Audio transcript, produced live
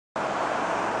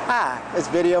Hi, it's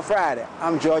Video Friday.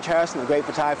 I'm George Harrison, a great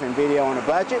photographer and video on a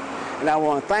budget, and I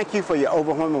want to thank you for your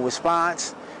overwhelming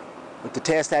response with the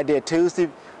test I did Tuesday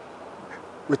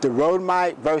with the Rode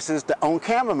mic versus the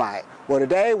on-camera mic. Well,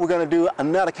 today we're going to do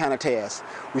another kind of test.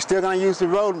 We're still going to use the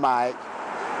Rode mic,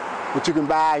 which you can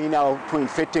buy, between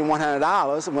 $50 and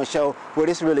 $100. I'm going to show what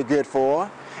it's really good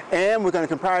for, and we're going to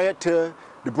compare it to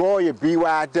the Boya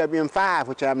BY-WM5,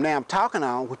 which I'm now talking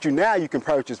on, which you can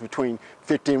purchase between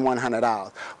 $50 and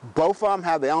 $100. Both of them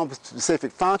have their own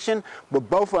specific function, but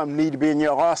both of them need to be in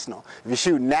your arsenal. If you're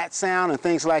shooting nat sound and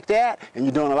things like that, and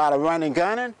you're doing a lot of running and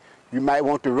gunning, you might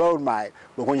want the Rode mic.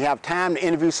 But when you have time to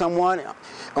interview someone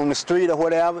on the street or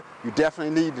whatever, you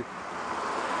definitely need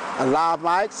a lav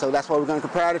mic, so that's what we're going to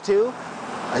compare it to.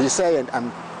 As you say,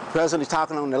 I'm presently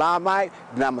talking on the lav mic,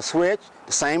 then I'm going to switch,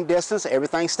 the same distance,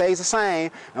 everything stays the same.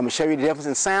 I'm going to show you the difference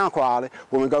in sound quality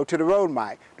when we go to the Rode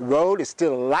mic. The Rode is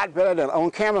still a lot better than an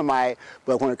on-camera mic,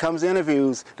 but when it comes to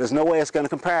interviews, there's no way it's going to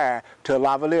compare to a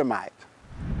lavalier mic.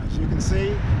 As you can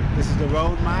see, this is the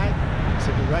Rode mic. It's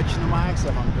a directional mic, so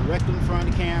if I'm directly in front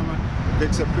of the camera, it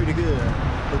picks up pretty good,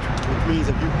 which means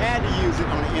if you had to use it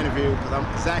on an interview, because I'm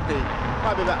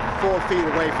probably about 4 feet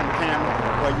away from the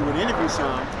camera where you would interview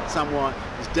someone,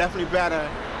 it's definitely better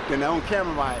than the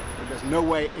on-camera mic, but there's no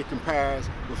way it compares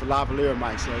with a lavalier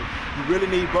mic. So you really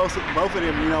need both of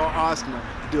them, arsenal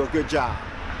to do a good job.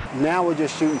 Now we're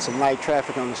just shooting some light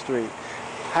traffic on the street.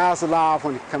 How's the lav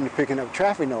when it comes to picking up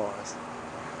traffic noise?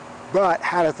 But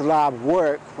how does the lav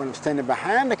work when I'm standing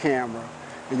behind the camera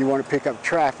and you want to pick up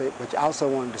traffic, but you also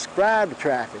want to describe the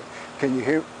traffic? Can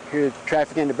you hear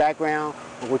traffic in the background?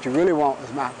 But what you really want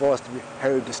is my voice to be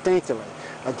heard distinctly.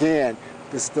 Again,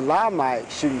 this is the lav mic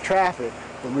shooting traffic.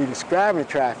 When we're describing the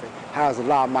traffic, how does the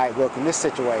lav mic work in this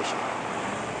situation?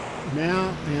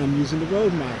 Now I am using the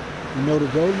Rode mic. The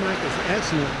Rode mic is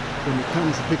excellent when it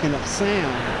comes to picking up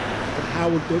sound, but how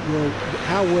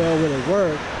well will it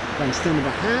work if I'm standing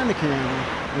behind the camera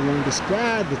and want to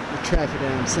describe the traffic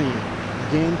that I'm seeing?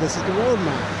 Again, this is the Rode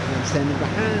mic, and I'm standing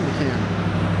behind the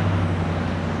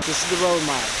camera. This is the Rode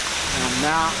mic, and I'm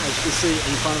now, as you can see,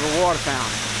 in front of a water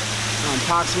fountain. I'm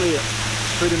approximately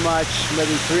pretty much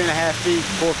maybe 3.5 feet,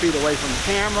 4 feet away from the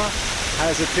camera. How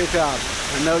does it pick up?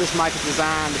 I know this mic is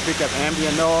designed to pick up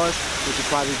ambient noise, which is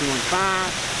probably doing fine,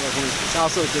 but when it's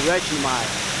also a directional mic.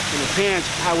 In a pinch,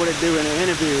 how would it do in an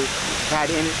interview if I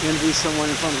had to interview someone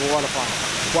in front of a water fountain?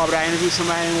 Why would I interview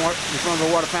somebody in front of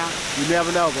a water fountain? You never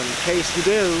know, but in case you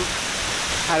do,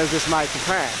 how does this mic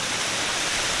compare?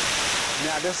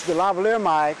 Now this is the lavalier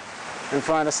mic in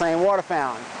front of the same water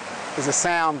fountain. Is the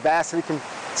sound vastly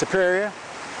superior?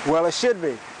 Well, it should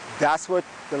be. That's what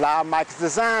the lav mic is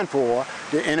designed for,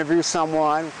 to interview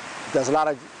someone. There's a lot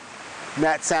of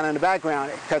nat sound in the background.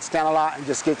 It cuts down a lot and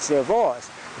just gets their voice.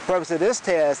 The purpose of this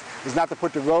test is not to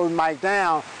put the Rode mic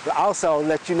down, but also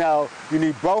let you know you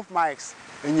need both mics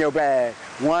in your bag.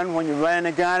 One when you're running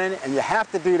and gunning, and you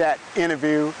have to do that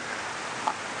interview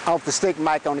off the stick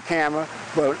mic on the camera,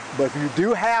 but if you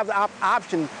do have the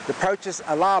option to purchase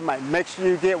a lav mic, make sure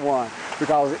you get one,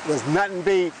 because there's nothing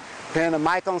beat putting a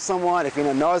mic on someone if you're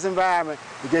in a noisy environment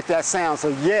to get that sound. So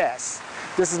yes,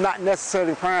 this is not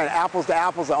necessarily comparing apples to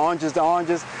apples or oranges to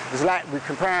oranges. It's like we're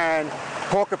comparing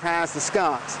porcupines to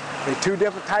skunks. They're two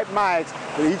different type mics,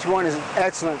 but each one is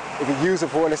excellent if you use it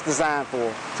for what it's designed for.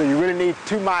 So you really need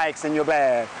two mics in your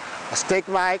bag, a stick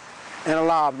mic and a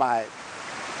lav mic.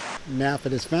 Now for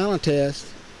this final test,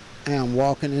 I am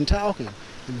walking and talking.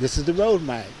 And this is the Rode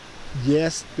mic.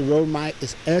 Yes, the Rode mic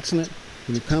is excellent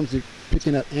when it comes to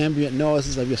picking up ambient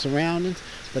noises of your surroundings,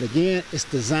 but again, it's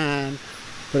designed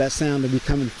for that sound to be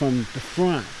coming from the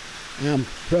front. I'm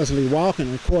presently walking,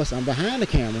 and of course I'm behind the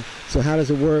camera, so how does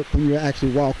it work when you're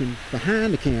actually walking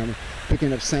behind the camera,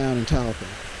 picking up sound and talking?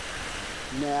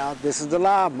 Now this is the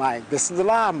lav mic. This is the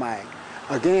lav mic.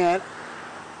 Again,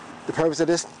 the purpose of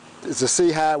this is to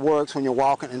see how it works when you're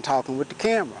walking and talking with the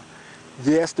camera.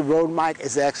 Yes, the Rode mic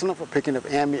is excellent for picking up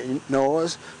ambient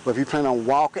noise, but if you plan on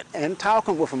walking and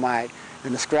talking with a mic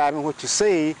and describing what you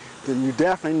see, then you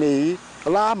definitely need a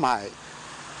lav mic.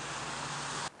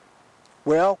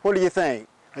 Well, what do you think?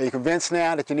 Are you convinced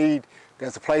now that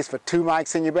there's a place for two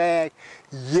mics in your bag?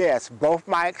 Yes, both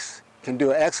mics can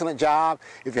do an excellent job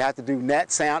if you have to do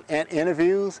nat sound and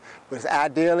interviews, but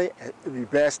ideally it would be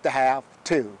best to have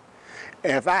two.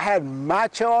 And if I had my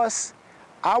choice,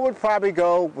 I would probably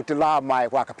go with the lav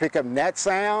mic where I could pick up nat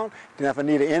sound. Then if I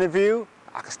need an interview,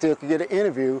 I could still get an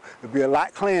interview. It would be a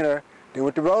lot cleaner than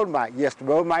with the Rode mic. Yes, the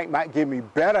Rode mic might give me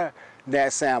better nat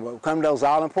sound, but when it comes to those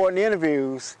all-important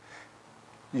interviews,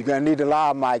 you're going to need the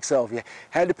lav mic. So if you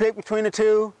had to pick between the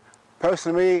two,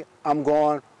 personally, I'm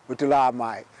going with the lav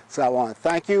mic. So I want to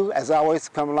thank you, as always,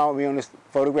 for coming along with me on this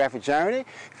photographic journey.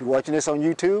 If you're watching this on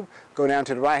YouTube, go down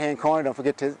to the right-hand corner. Don't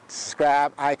forget to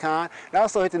subscribe icon. And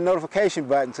also hit the notification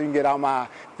button so you can get all my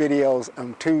videos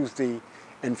on Tuesday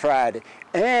and Friday.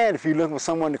 And if you're looking for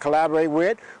someone to collaborate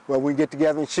with, where we get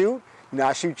together and shoot, you know,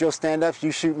 I shoot your stand-ups,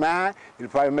 you shoot mine.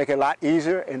 It'll probably make it a lot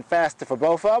easier and faster for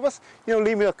both of us. You know,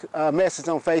 leave me a message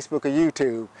on Facebook or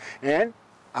YouTube. And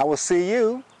I will see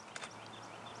you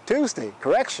Tuesday.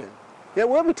 Correction. Yeah, it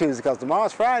will be Tuesday because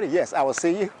tomorrow's Friday. Yes, I will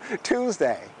see you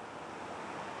Tuesday.